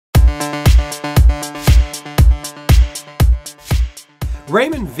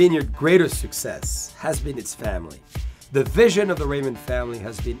Raymond Vineyards' greatest success has been its family. The vision of the Raymond family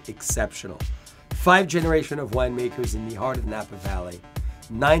has been exceptional. 5 generations of winemakers in the heart of Napa Valley.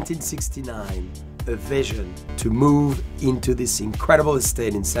 1969, a vision to move into this incredible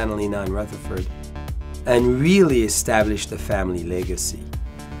estate in St. Helena and Rutherford and really establish the family legacy.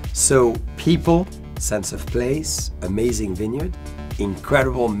 So people, sense of place, amazing vineyard,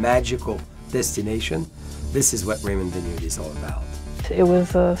 incredible, magical destination. This is what Raymond Vineyards is all about. It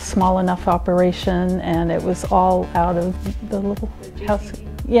was a small enough operation, and it was all out of the little house.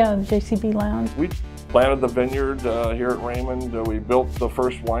 Yeah, JCB lounge. We planted the vineyard here at Raymond. We built the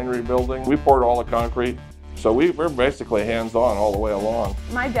first winery building. We poured all the concrete. So we're basically hands-on all the way along.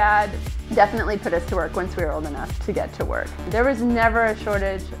 My dad definitely put us to work once we were old enough to get to work. There was never a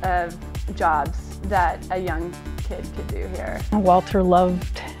shortage of jobs that a young kid could do here. Walter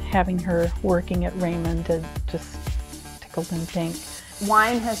loved having her working at Raymond. It just tickled him pink.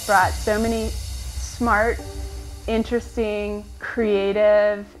 Wine has brought so many smart, interesting,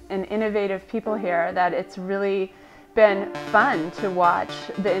 creative, and innovative people here that it's really been fun to watch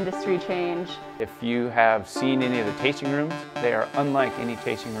the industry change. If you have seen any of the tasting rooms, they are unlike any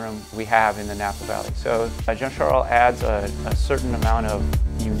tasting room we have in the Napa Valley. So Jean-Charles adds a certain amount of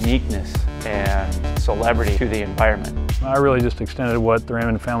uniqueness and celebrity to the environment. I really just extended what the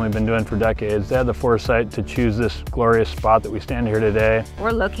Raymond family have been doing for decades. They had the foresight to choose this glorious spot that we stand here today.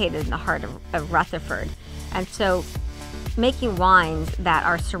 We're located in the heart of Rutherford, and so making wines that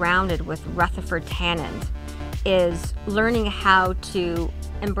are surrounded with Rutherford tannins is learning how to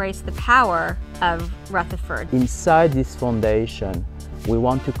embrace the power of Rutherford. Inside this foundation, we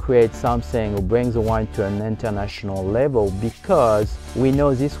want to create something that brings the wine to an international level, because we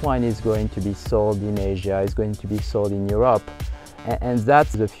know this wine is going to be sold in Asia, is going to be sold in Europe. And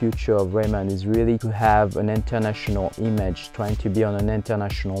that's the future of Raymond, is really to have an international image, trying to be on an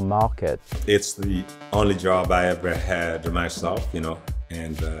international market. It's the only job I ever had myself, and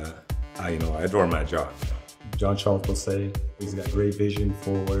I adore my job. Jean-Charles Boisset, he's got great vision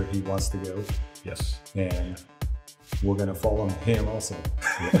for where he wants to go. Yes. And we're going to follow him also.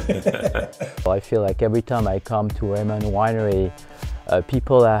 I feel like every time I come to Raymond Winery,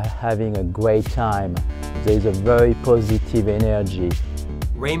 people are having a great time. There's a very positive energy.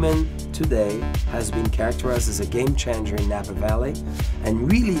 Raymond today has been characterized as a game changer in Napa Valley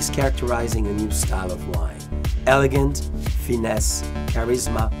and really is characterizing a new style of wine. Elegant, finesse,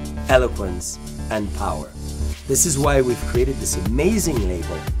 charisma, eloquence, and power. This is why we've created this amazing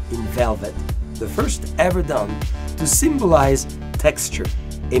label in velvet, the first ever done to symbolize texture,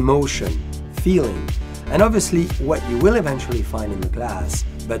 emotion, feeling, and obviously what you will eventually find in the glass,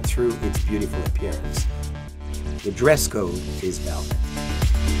 but through its beautiful appearance. The dress code is velvet.